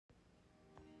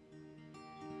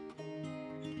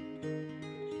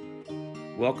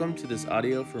Welcome to this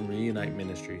audio from Reunite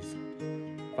Ministries,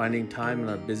 finding time in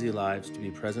our busy lives to be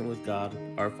present with God,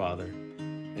 our Father,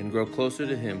 and grow closer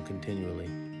to Him continually,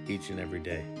 each and every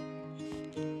day.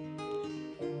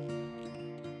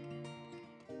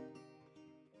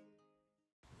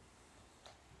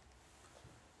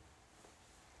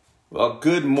 Well,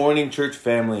 good morning, church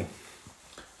family.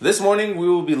 This morning we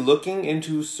will be looking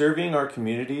into serving our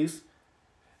communities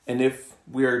and if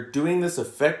we are doing this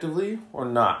effectively or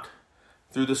not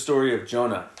through the story of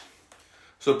Jonah.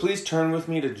 So please turn with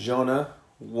me to Jonah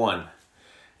 1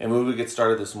 and we will get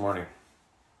started this morning.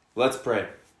 Let's pray.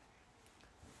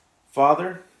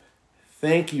 Father,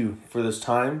 thank you for this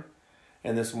time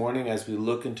and this morning as we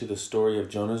look into the story of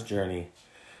Jonah's journey,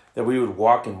 that we would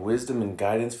walk in wisdom and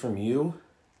guidance from you.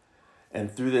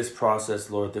 And through this process,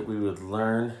 Lord, that we would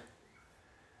learn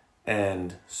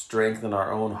and strengthen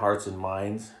our own hearts and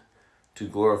minds to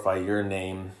glorify your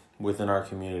name within our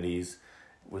communities,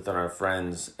 within our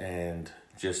friends, and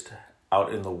just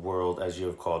out in the world as you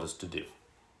have called us to do.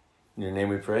 In your name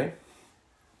we pray.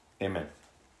 Amen.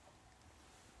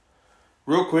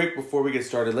 Real quick, before we get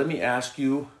started, let me ask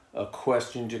you a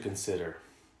question to consider.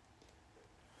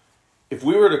 If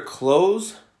we were to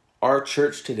close our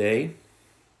church today,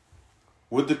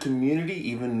 would the community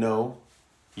even know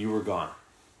you were gone?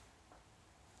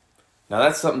 Now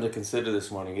that's something to consider this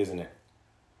morning, isn't it?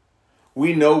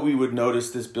 We know we would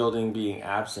notice this building being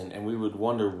absent and we would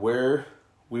wonder where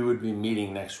we would be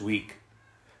meeting next week.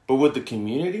 But would the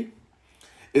community?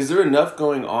 Is there enough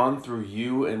going on through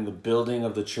you and the building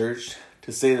of the church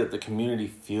to say that the community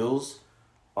feels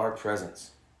our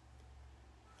presence?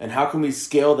 And how can we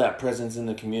scale that presence in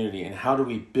the community, and how do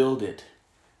we build it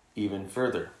even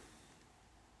further?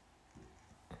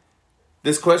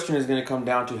 This question is going to come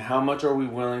down to how much are we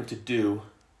willing to do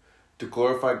to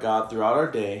glorify God throughout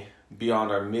our day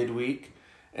beyond our midweek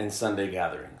and Sunday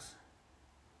gatherings.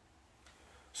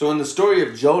 So in the story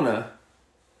of Jonah,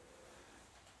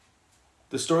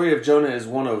 is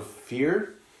one of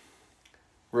fear,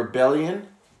 rebellion,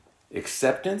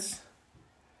 acceptance,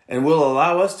 and will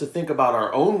allow us to think about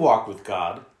our own walk with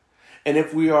God and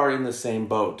if we are in the same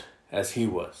boat as he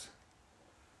was.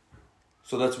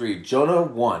 So let's read Jonah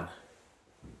 1.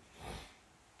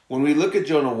 When we look at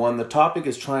Jonah 1, the topic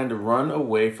is trying to run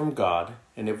away from God.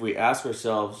 And if we ask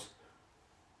ourselves,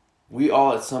 we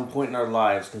all at some point in our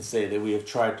lives can say that we have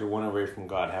tried to run away from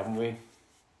God, haven't we?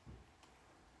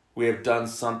 We have done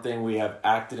something, we have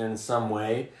acted in some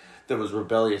way that was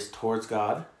rebellious towards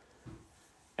God.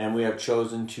 And we have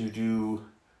chosen to do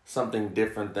something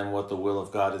different than what the will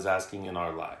of God is asking in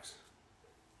our lives.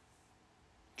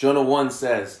 Jonah 1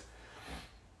 says,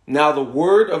 "Now the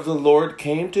word of the Lord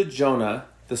came to Jonah,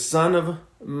 the son of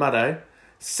Amittai,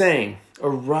 saying,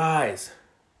 Arise,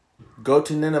 go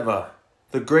to Nineveh,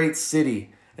 the great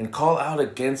city, and call out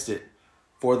against it,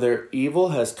 for their evil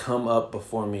has come up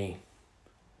before me."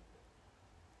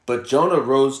 But Jonah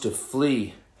rose to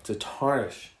flee to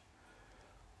Tarshish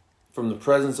from the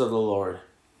presence of the Lord.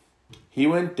 He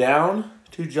went down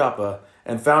to Joppa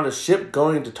and found a ship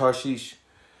going to Tarshish.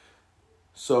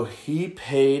 So he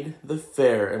paid the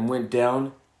fare and went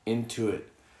down into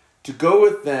it, to go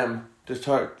with them to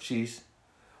Tarshish,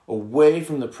 away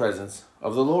from the presence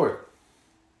of the Lord.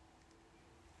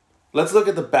 Let's look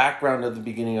at the background of the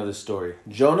beginning of the story.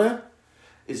 Jonah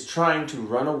is trying to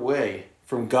run away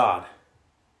from God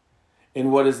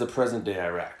in what is the present day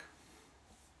Iraq.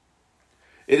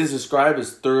 It is described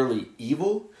as thoroughly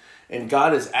evil, and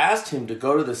God has asked him to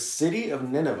go to the city of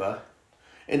Nineveh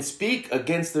and speak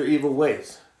against their evil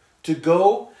ways, to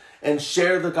go and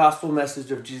share the gospel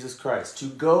message of Jesus Christ, to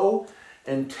go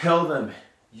and tell them,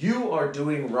 you are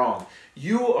doing wrong.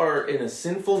 You are in a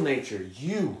sinful nature.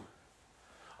 You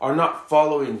are not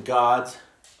following God's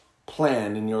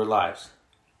plan in your lives.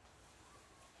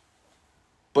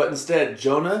 But instead,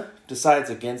 Jonah decides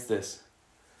against this.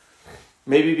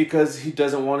 Maybe because he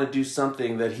doesn't want to do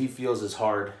something that he feels is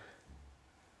hard.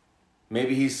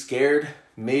 Maybe he's scared.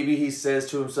 Maybe he says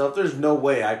to himself, there's no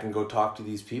way I can go talk to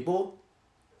these people.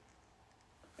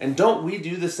 And don't we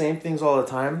do the same things all the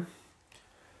time?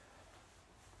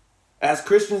 As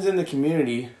Christians in the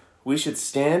community, we should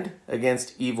stand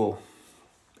against evil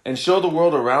and show the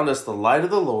world around us the light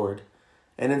of the Lord.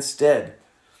 And instead,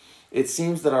 it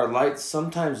seems that our lights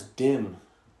sometimes dim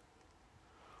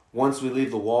once we leave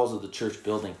the walls of the church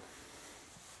building.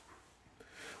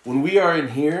 When we are in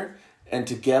here and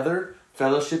together,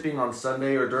 fellowshipping on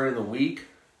Sunday or during the week,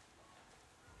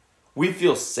 we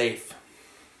feel safe.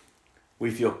 We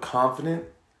feel confident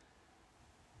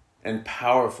and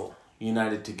powerful,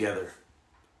 united together.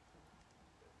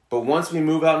 But once we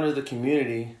move out into the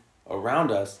community around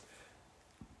us,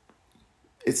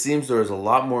 it seems there is a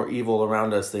lot more evil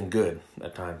around us than good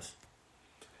at times.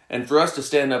 And for us to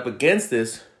stand up against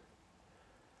this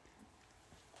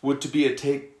would to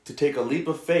take a leap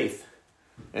of faith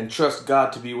and trust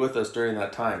God to be with us during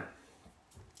that time.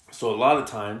 So a lot of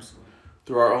times,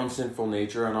 through our own sinful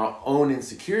nature and our own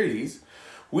insecurities,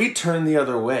 we turn the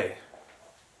other way.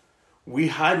 We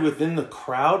hide within the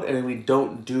crowd and we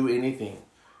don't do anything.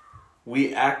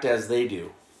 We act as they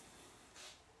do.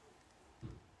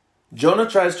 Jonah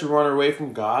tries to run away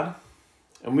from God,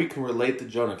 and we can relate to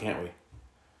Jonah, can't we?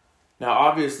 Now,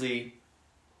 obviously,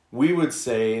 we would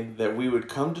say that we would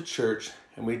come to church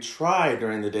and we try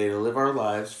during the day to live our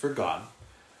lives for God,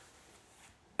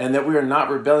 and that we are not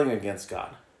rebelling against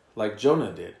God like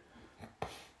Jonah did.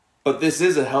 But this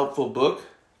is a helpful book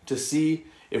to see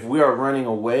if we are running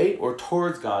away or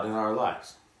towards God in our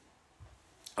lives.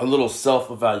 A little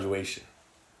self-evaluation.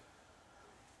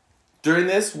 During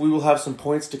this, we will have some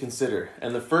points to consider.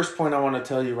 And the first point I want to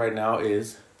tell you right now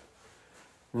is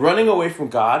running away from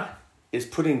God is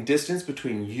putting distance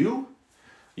between you,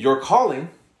 your calling,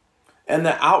 and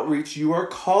the outreach you are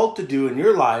called to do in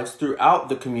your lives throughout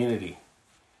the community.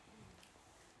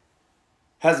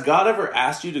 Has God ever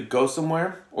asked you to go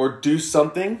somewhere or do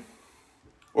something?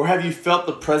 Or have you felt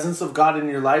the presence of God in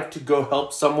your life to go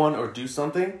help someone or do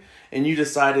something, and you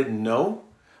decided, no,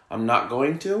 I'm not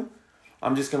going to?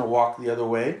 I'm just going to walk the other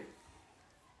way?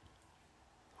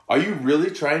 Are you really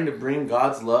trying to bring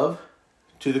God's love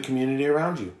to the community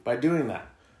around you by doing that?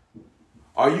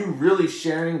 Are you really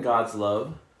sharing God's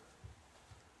love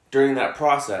during that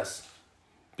process?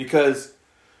 Because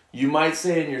you might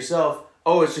say in yourself,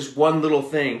 oh, it's just one little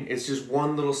thing. It's just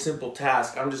one little simple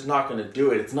task. I'm just not going to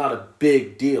do it. It's not a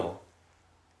big deal.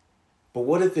 But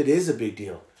what if it is a big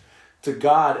deal? To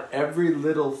God, every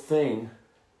little thing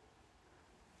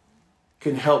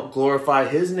can help glorify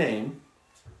His name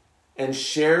and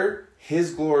share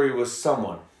His glory with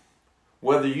someone.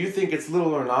 Whether you think it's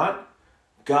little or not,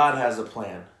 God has a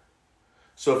plan.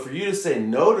 So for you to say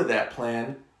no to that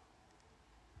plan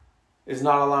is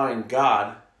not allowing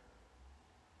God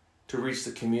to reach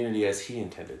the community as He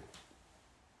intended.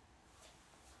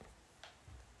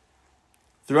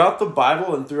 Throughout the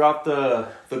Bible and throughout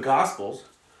the Gospels,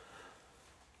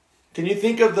 can you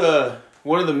think of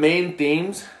one of the main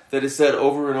themes that is said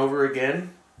over and over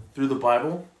again through the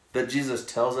Bible that Jesus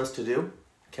tells us to do?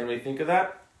 Can we think of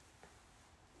that?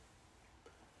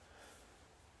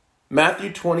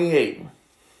 Matthew 28,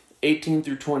 18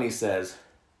 through 20 says,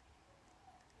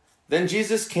 Then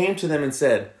Jesus came to them and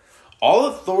said, All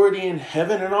authority in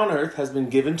heaven and on earth has been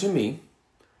given to me.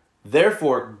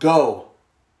 Therefore, go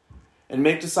and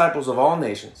make disciples of all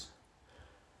nations,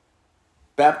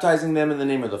 baptizing them in the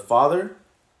name of the Father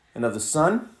and of the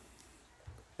Son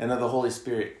and of the Holy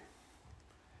Spirit,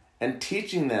 and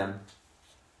teaching them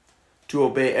to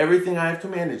obey everything I have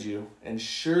commanded you, and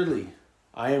surely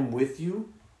I am with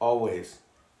you always,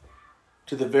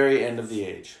 to the very end of the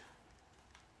age.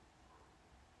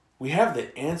 We have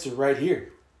the answer right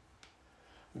here.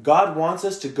 God wants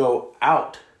us to go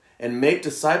out and make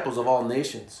disciples of all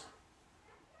nations.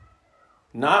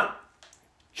 Not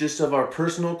just of our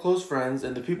personal close friends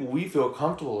and the people we feel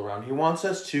comfortable around. He wants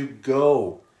us to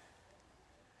go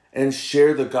and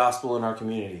share the gospel in our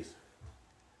communities.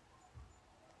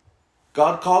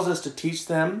 God calls us to teach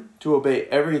them to obey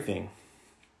everything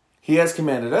He has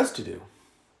commanded us to do.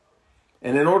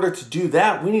 And in order to do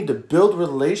that, we need to build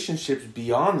relationships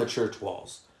beyond the church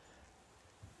walls.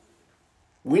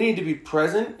 We need to be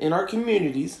present in our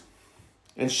communities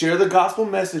and share the gospel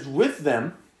message with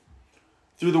them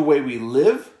through the way we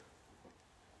live,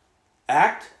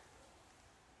 act,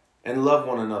 and love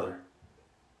one another.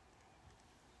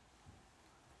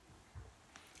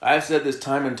 I have said this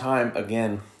time and time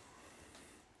again,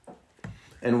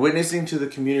 and witnessing to the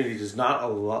community does not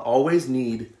always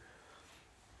need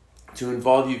to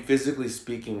involve you physically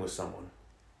speaking with someone.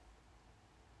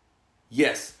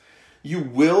 Yes, you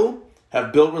will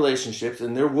have built relationships,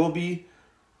 and there will be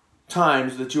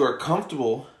times that you are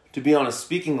comfortable to be on a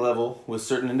speaking level with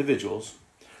certain individuals,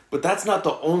 but that's not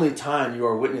the only time you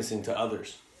are witnessing to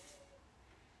others.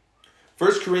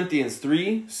 1 Corinthians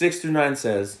 3, 6 through 9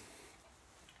 says,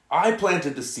 I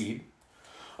planted the seed,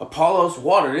 Apollos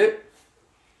watered it,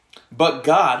 but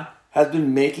God has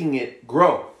been making it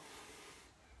grow.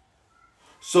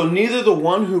 So neither the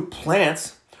one who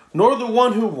plants nor the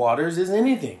one who waters is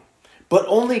anything, but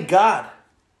only God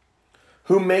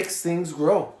who makes things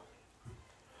grow.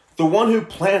 The one who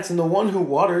plants and the one who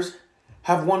waters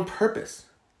have one purpose,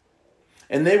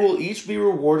 and they will each be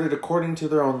rewarded according to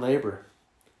their own labor.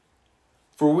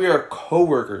 For we are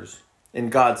co-workers in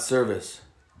God's service.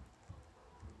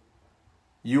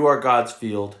 You are God's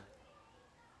field,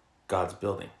 God's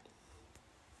building.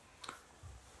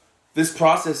 This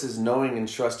process is knowing and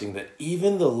trusting that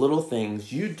even the little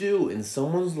things you do in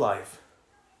someone's life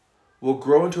will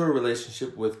grow into a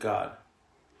relationship with God.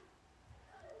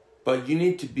 But you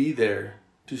need to be there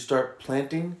to start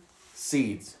planting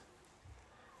seeds.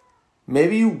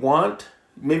 Maybe you won't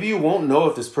know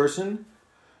if this person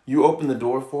you open the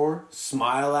door for,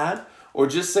 smile at, or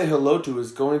just say hello to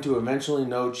is going to eventually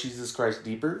know Jesus Christ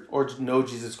deeper or to know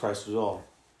Jesus Christ at all.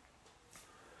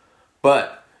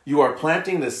 But you are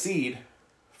planting the seed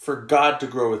for God to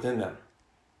grow within them.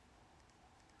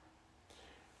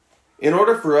 In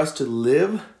order for us to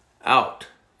live out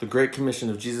the Great Commission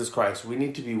of Jesus Christ, we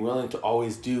need to be willing to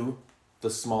always do the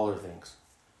smaller things.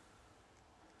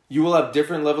 You will have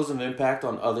different levels of impact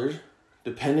on others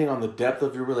depending on the depth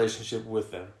of your relationship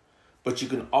with them, but you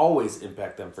can always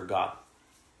impact them for God.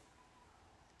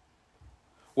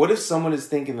 What if someone is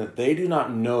thinking that they do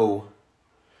not know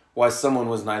why someone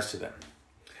was nice to them,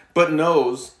 but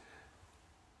knows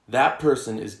that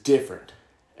person is different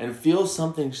and feels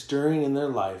something stirring in their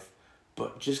life,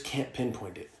 but just can't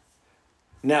pinpoint it?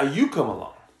 Now you come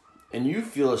along and you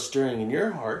feel a stirring in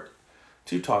your heart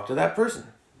to talk to that person.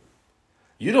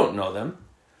 You don't know them,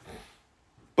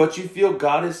 but you feel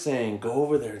God is saying, go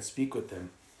over there and speak with them.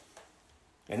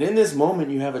 And in this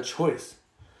moment, you have a choice.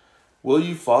 Will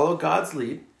you follow God's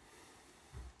lead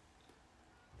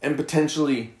and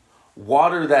potentially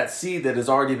water that seed that has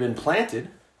already been planted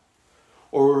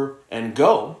and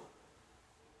go?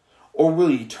 Or will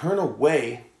you turn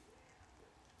away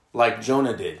like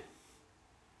Jonah did?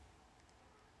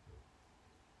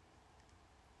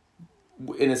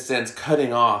 In a sense,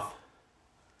 cutting off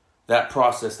that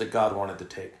process that God wanted to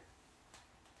take.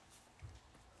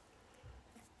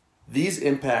 These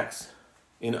impacts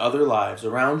in other lives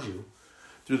around you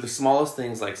through the smallest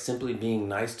things like simply being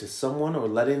nice to someone or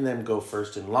letting them go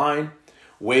first in line,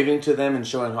 waving to them and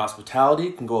showing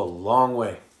hospitality can go a long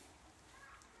way.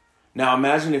 Now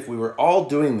imagine if we were all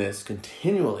doing this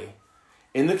continually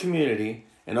in the community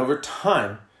and over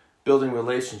time building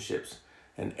relationships,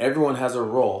 and everyone has a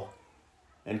role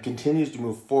and continues to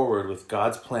move forward with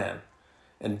God's plan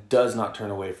and does not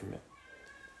turn away from it.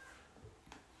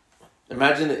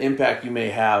 Imagine the impact you may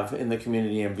have in the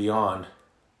community and beyond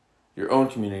your own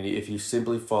community if you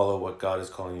simply follow what God is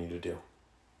calling you to do.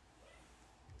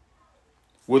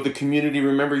 Would the community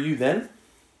remember you then?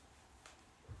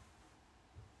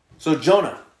 So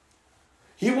Jonah,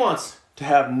 he wants to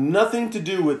have nothing to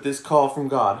do with this call from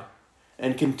God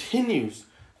and continues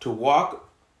to walk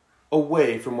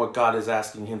away from what God is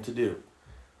asking him to do.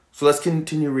 So let's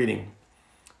continue reading.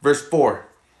 Verse 4.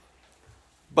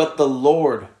 But the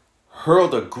Lord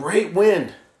hurled a great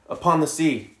wind upon the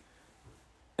sea,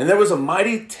 and there was a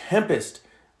mighty tempest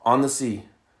on the sea,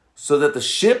 so that the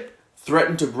ship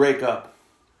threatened to break up.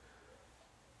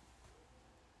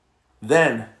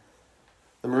 Then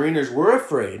the mariners were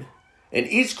afraid, and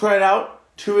each cried out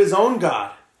to his own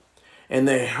God, and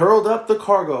they hurled up the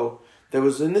cargo that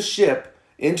was in the ship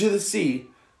into the sea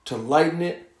to lighten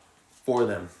it for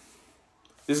them.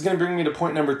 This is going to bring me to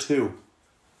point number 2.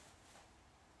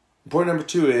 Point number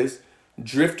 2 is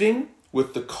drifting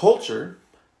with the culture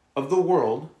of the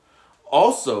world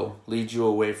also leads you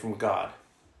away from God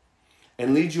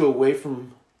and leads you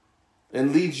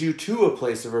to a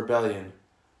place of rebellion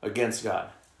against God.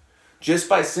 Just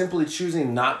by simply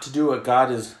choosing not to do what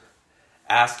God is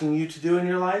asking you to do in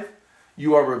your life,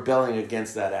 you are rebelling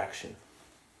against that action.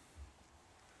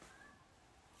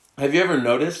 Have you ever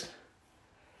noticed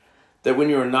that when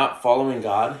you are not following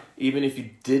God, even if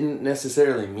you didn't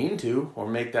necessarily mean to or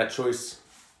make that choice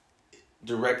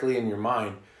directly in your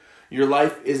mind, your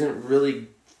life isn't really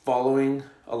following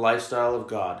a lifestyle of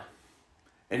God,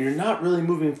 and you're not really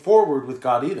moving forward with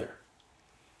God either?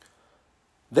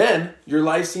 Then your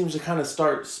life seems to kind of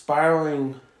start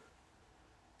spiraling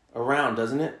around,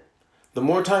 doesn't it? The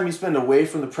more time you spend away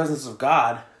from the presence of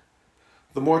God,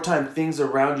 the more time things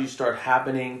around you start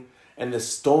happening, and the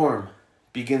storm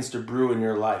begins to brew in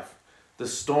your life. The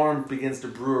storm begins to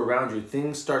brew around you.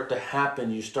 Things start to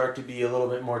happen. You start to be a little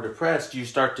bit more depressed. You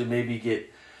start to maybe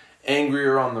get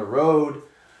angrier on the road.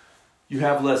 You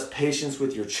have less patience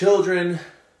with your children.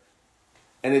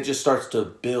 And it just starts to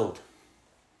build.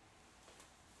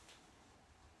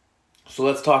 So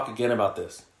let's talk again about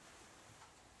this.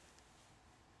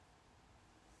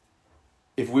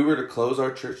 If we were to close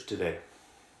our church today,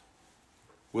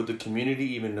 would the community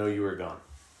even know you were gone?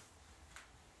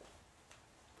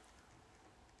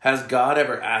 Has God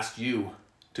ever asked you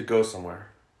to go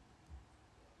somewhere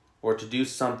or to do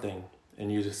something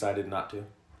and you decided not to?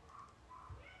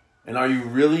 And are you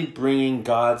really bringing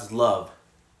God's love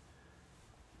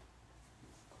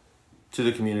to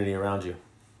the community around you?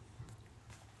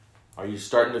 Are you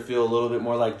starting to feel a little bit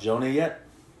more like Jonah yet?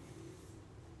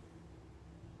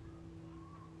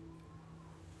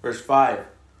 Verse 5.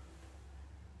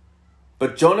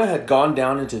 But Jonah had gone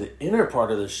down into the inner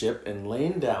part of the ship and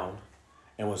lain down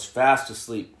and was fast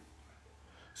asleep.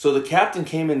 So the captain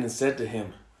came in and said to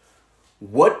him,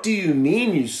 "What do you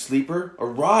mean, you sleeper?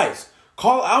 Arise,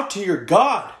 call out to your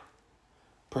God.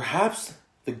 Perhaps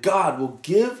the God will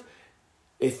give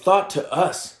a thought to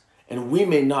us, and we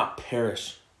may not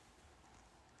perish."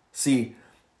 See,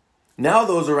 now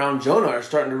those around Jonah are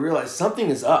starting to realize something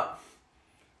is up.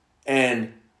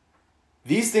 And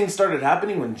these things started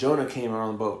happening when Jonah came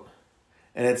on the boat.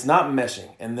 And it's not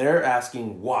meshing. And they're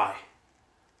asking why.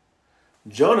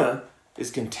 Jonah is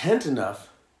content enough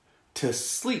to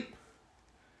sleep,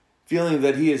 feeling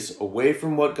that he is away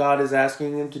from what God is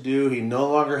asking him to do. He no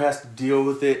longer has to deal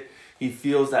with it. He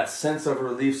feels that sense of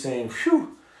relief saying,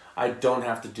 "Phew, I don't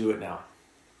have to do it now."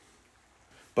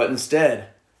 But instead,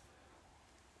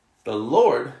 the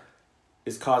Lord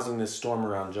is causing this storm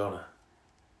around Jonah.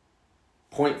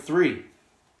 Point 3.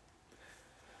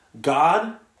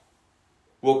 God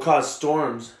will cause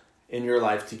storms in your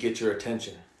life to get your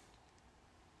attention.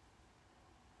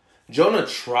 Jonah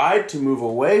tried to move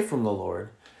away from the Lord,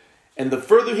 and the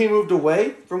further he moved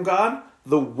away from God,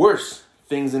 the worse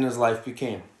things in his life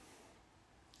became.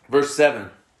 Verse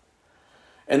 7.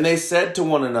 And they said to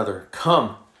one another,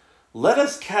 "Come, let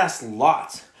us cast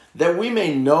lots, that we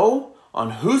may know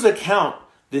on whose account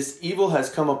this evil has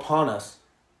come upon us."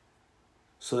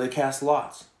 So they cast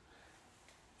lots,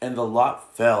 and the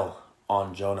lot fell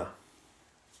on Jonah.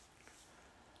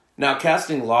 Now,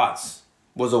 casting lots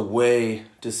was a way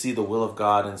to see the will of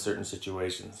God in certain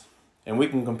situations. And we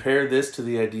can compare this to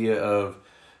the idea of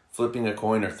flipping a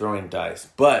coin or throwing dice.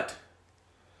 But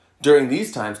during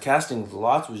these times, casting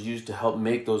lots was used to help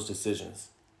make those decisions.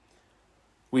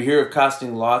 We hear of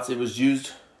casting lots. It was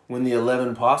used when the 11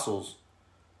 apostles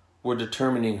were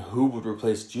determining who would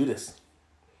replace Judas.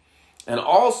 And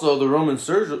also the Roman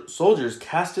soldiers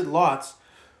casted lots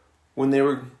when they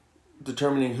were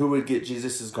determining who would get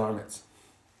Jesus' garments.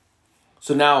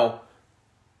 So now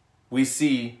we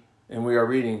see, and we are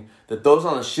reading, that those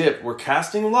on the ship were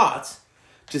casting lots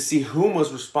to see whom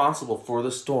was responsible for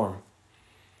the storm.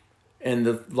 And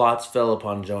the lots fell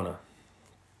upon Jonah.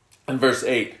 And verse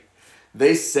 8,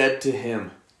 they said to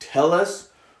him, "Tell us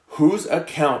whose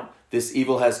account this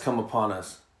evil has come upon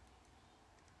us.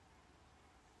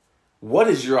 What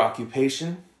is your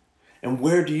occupation? And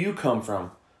where do you come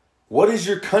from? What is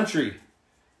your country?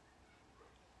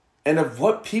 And of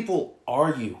what people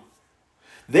are you?"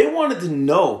 They wanted to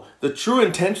know the true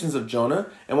intentions of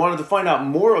Jonah and wanted to find out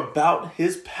more about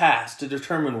his past to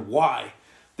determine why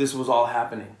this was all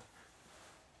happening.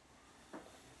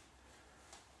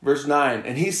 Verse 9,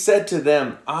 and he said to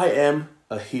them, "I am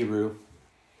a Hebrew,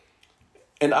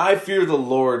 and I fear the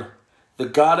Lord, the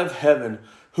God of heaven,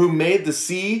 who made the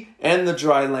sea and the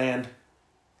dry land."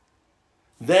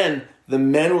 Then the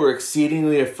men were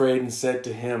exceedingly afraid and said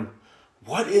to him,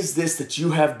 "What is this that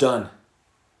you have done?"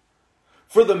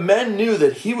 For the men knew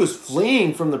that he was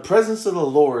fleeing from the presence of the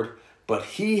Lord, but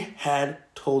he had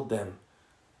told them,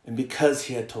 and because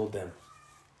he had told them.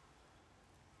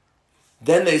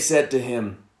 Then they said to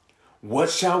him, "What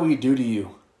shall we do to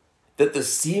you, that the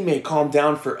sea may calm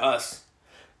down for us?"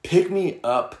 "Pick me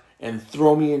up and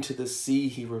throw me into the sea,"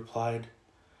 he replied,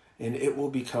 "and it will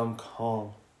become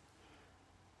calm.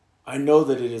 I know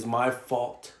that it is my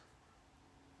fault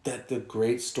that the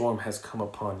great storm has come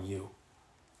upon you."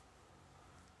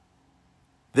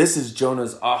 This is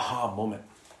Jonah's aha moment.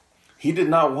 He did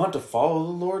not want to follow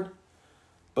the Lord,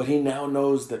 but he now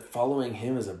knows that following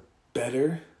him is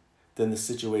better than the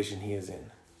situation he is in.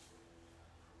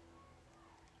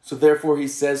 So therefore he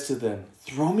says to them,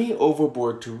 "Throw me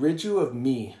overboard to rid you of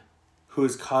me, who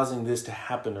is causing this to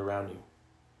happen around you."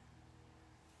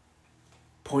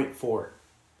 Point 4.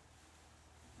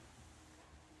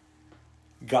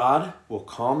 God will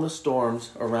calm the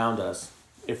storms around us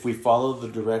if we follow the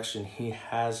direction he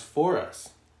has for us.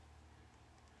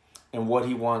 And what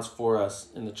he wants for us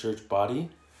in the church body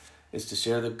is to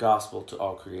share the gospel to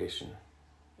all creation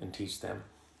and teach them.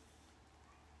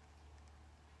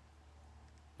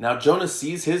 Now Jonah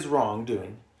sees his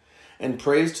wrongdoing and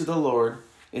prays to the Lord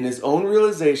in his own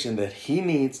realization that he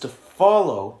needs to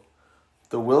follow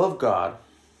the will of God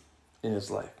in his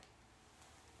life.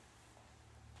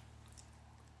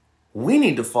 We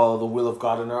need to follow the will of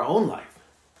God in our own life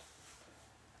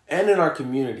and in our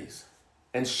communities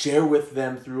and share with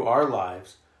them through our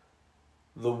lives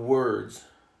the words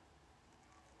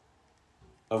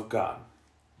of God.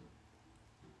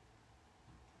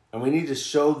 And we need to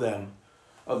show them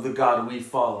of the God we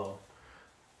follow,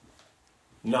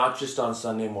 not just on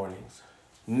Sunday mornings,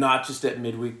 not just at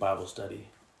midweek Bible study,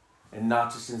 and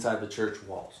not just inside the church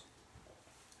walls,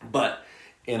 but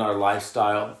in our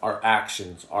lifestyle, our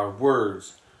actions, our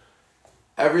words.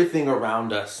 Everything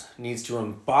around us needs to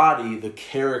embody the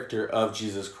character of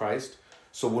Jesus Christ.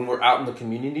 So when we're out in the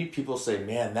community, people say,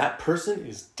 man, that person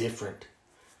is different.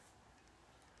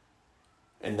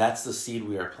 And that's the seed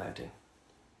we are planting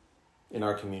in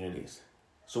our communities.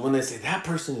 So when they say that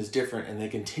person is different and they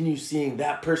continue seeing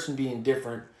that person being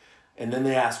different, and then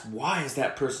they ask, why is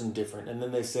that person different? And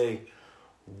then they say,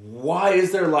 why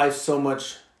is their life so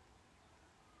much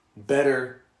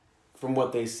better from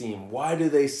what they seem? Why do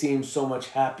they seem so much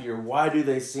happier? Why do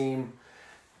they seem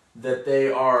that they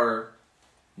are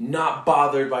not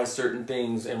bothered by certain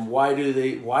things? And why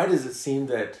does it seem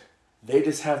that they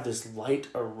just have this light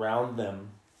around them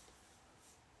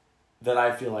that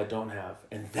I feel I don't have?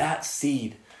 And that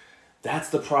seed, that's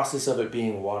the process of it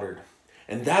being watered.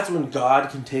 And that's when God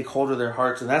can take hold of their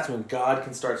hearts, and that's when God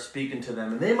can start speaking to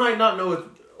them. And they might not know it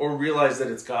or realize that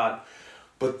it's God,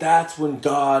 but that's when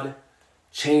God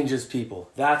changes people.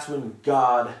 That's when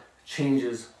God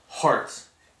changes hearts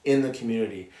in the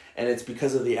community. And it's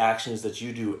because of the actions that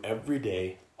you do every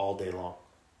day, all day long.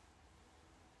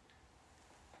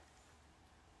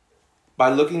 By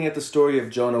looking at the story of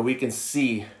Jonah, we can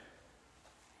see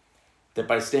that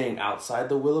by staying outside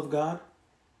the will of God,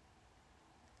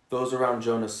 those around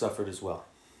Jonah suffered as well.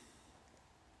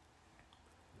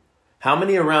 How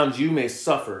many around you may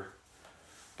suffer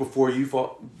before you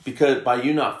fall, because by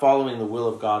you not following the will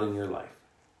of God in your life?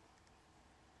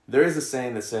 There is a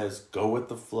saying that says, go with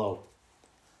the flow.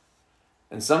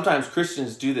 And sometimes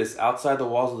Christians do this outside the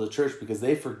walls of the church because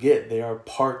they forget they are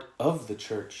part of the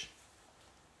church.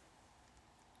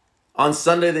 On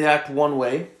Sunday, they act one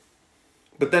way,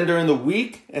 but then during the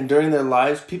week and during their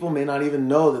lives, people may not even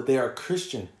know that they are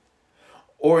Christian.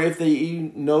 Or if they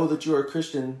even know that you are a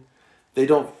Christian, they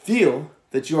don't feel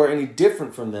that you are any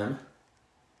different from them.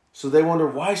 So they wonder,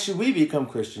 why should we become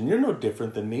Christian? You're no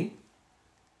different than me.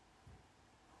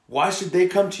 Why should they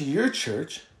come to your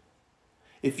church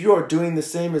if you are doing the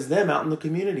same as them out in the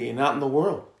community and out in the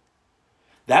world?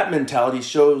 That mentality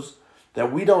shows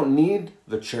that we don't need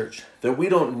the church, that we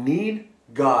don't need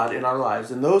God in our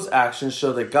lives. And those actions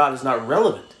show that God is not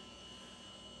relevant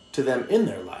to them in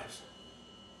their lives.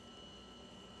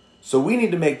 So we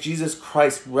need to make Jesus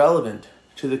Christ relevant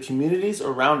to the communities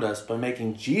around us by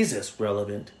making Jesus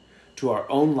relevant to our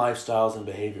own lifestyles and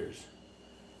behaviors,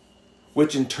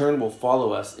 which in turn will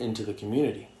follow us into the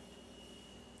community.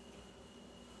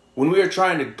 When we are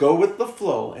trying to go with the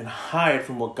flow and hide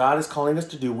from what God is calling us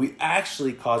to do, we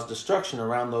actually cause destruction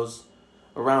around those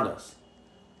around us.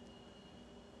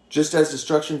 Just as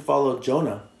destruction followed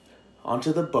Jonah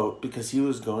onto the boat because he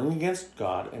was going against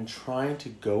God and trying to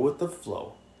go with the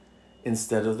flow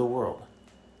instead of the world.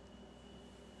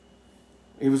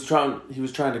 He was trying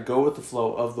to go with the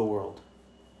flow of the world.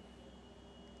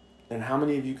 And how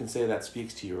many of you can say that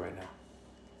speaks to you right now?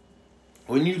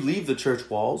 When you leave the church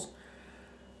walls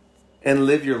and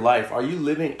live your life, are you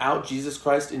living out Jesus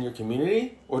Christ in your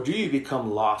community, or do you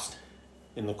become lost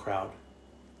in the crowd?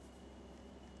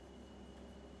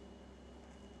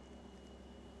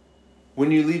 When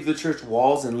you leave the church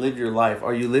walls and live your life,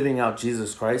 are you living out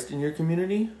Jesus Christ in your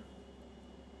community?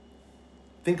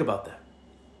 Think about that.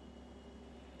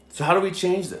 So how do we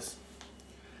change this?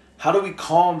 How do we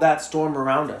calm that storm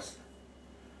around us?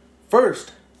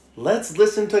 First, let's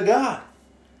listen to God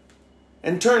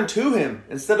and turn to Him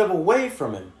instead of away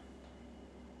from Him.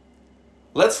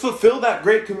 Let's fulfill that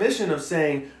great commission of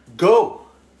saying, go.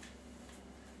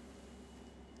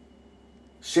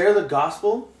 Share the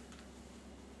gospel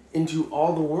into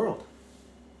all the world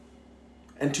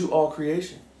and to all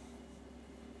creation.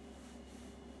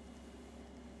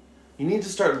 You need to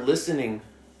start listening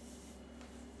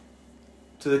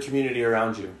to the community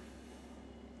around you.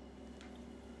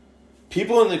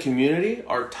 People in the community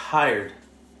are tired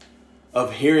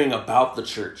of hearing about the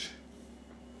church.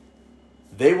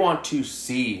 They want to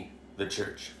see the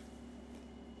church.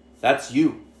 That's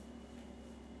you.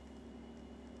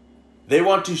 They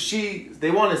want to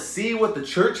see what the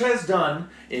church has done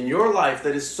in your life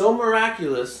that is so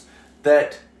miraculous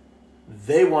that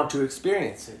they want to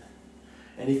experience it.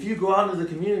 And if you go out into the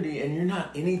community and you're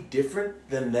not any different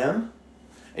than them,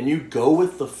 and you go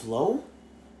with the flow,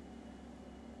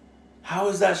 how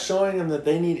is that showing them that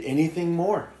they need anything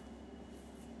more?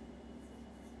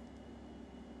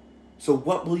 So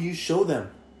what will you show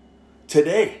them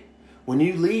today when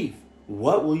you leave?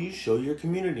 What will you show your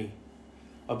community?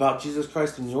 about Jesus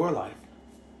Christ in your life.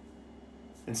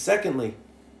 And secondly,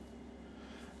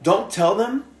 don't tell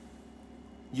them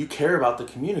you care about the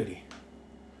community.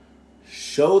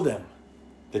 Show them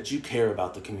that you care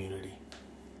about the community.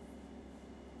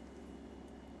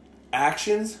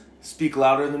 Actions speak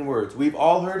louder than words. We've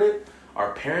all heard it.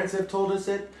 Our parents have told us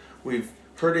it. We've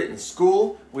heard it in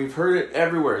school. We've heard it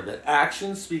everywhere, that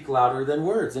actions speak louder than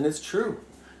words. And it's true.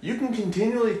 You can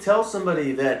continually tell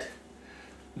somebody that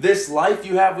this life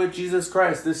you have with Jesus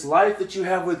Christ, this life that you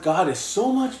have with God is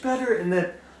so much better, and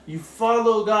that you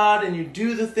follow God and you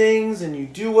do the things and you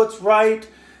do what's right.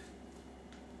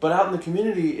 But out in the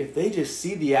community, if they just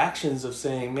see the actions of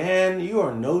saying, man, you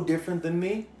are no different than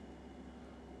me.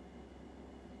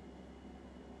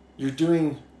 You're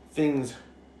doing things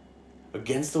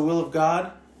against the will of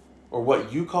God, or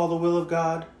what you call the will of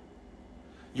God.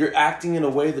 You're acting in a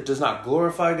way that does not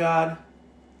glorify God.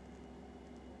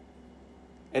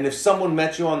 And if someone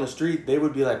met you on the street, they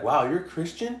would be like, wow, you're a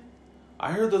Christian?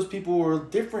 I heard those people were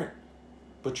different,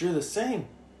 but you're the same.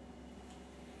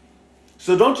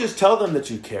 So don't just tell them that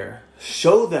you care.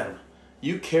 Show them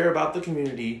you care about the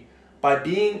community by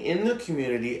being in the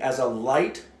community as a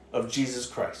light of Jesus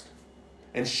Christ,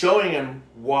 and showing them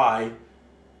why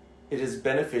it is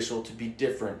beneficial to be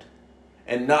different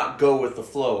and not go with the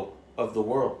flow of the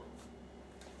world.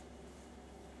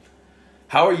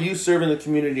 How are you serving the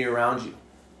community around you?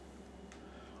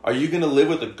 Are you going to live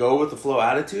with a go with the flow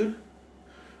attitude?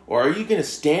 Or are you going to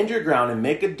stand your ground and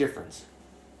make a difference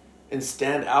and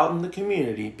stand out in the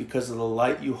community because of the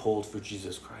light you hold for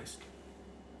Jesus Christ?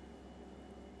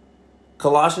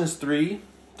 Colossians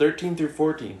 3:13 through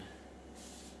 14.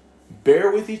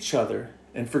 Bear with each other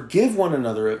and forgive one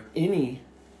another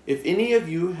if any of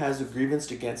you has a grievance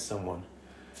against someone.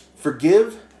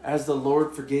 Forgive as the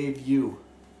Lord forgave you.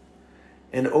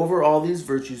 And over all these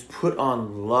virtues put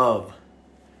on love,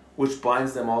 which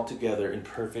binds them all together in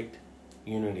perfect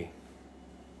unity.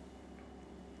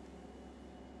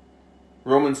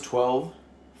 Romans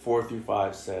 12:4 through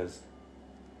 5 says,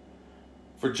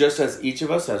 for just as each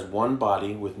of us has one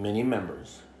body with many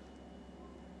members,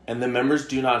 and the members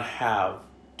do not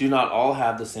all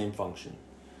have the same function,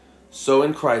 so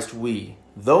in Christ we,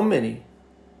 though many,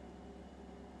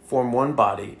 form one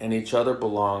body, and each other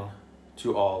belong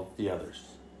to all the others.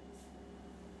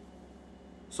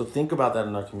 So think about that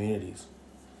in our communities.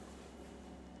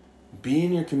 Be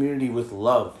in your community with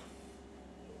love.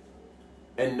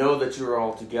 And know that you are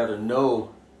all together.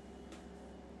 Know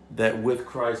that with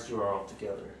Christ you are all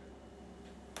together.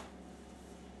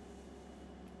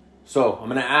 So, I'm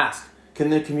going to ask, can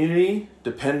the community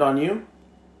depend on you?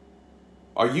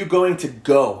 Are you going to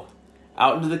go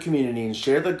out into the community and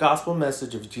share the gospel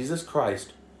message of Jesus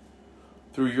Christ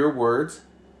through your words,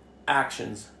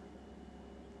 actions,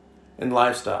 and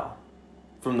lifestyle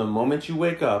from the moment you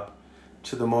wake up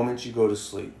to the moment you go to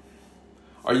sleep?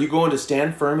 Are you going to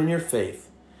stand firm in your faith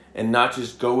and not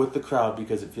just go with the crowd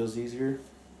because it feels easier?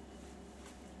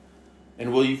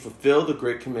 And will you fulfill the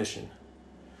Great Commission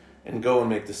and go and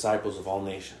make disciples of all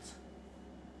nations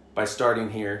by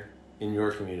starting here in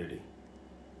your community?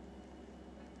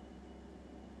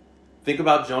 Think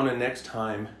about Jonah next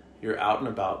time you're out and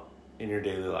about in your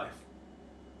daily life.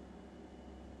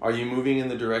 Are you moving in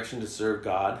the direction to serve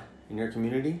God in your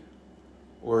community?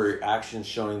 Or are your actions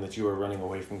showing that you are running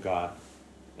away from God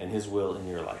and His will in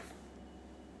your life?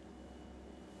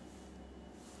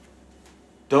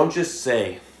 Don't just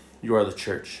say you are the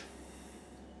church.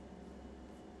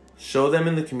 Show them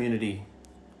in the community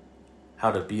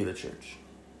how to be the church.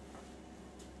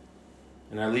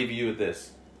 And I leave you with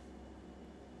this.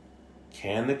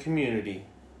 Can the community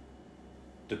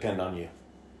depend on you?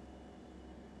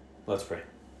 Let's pray.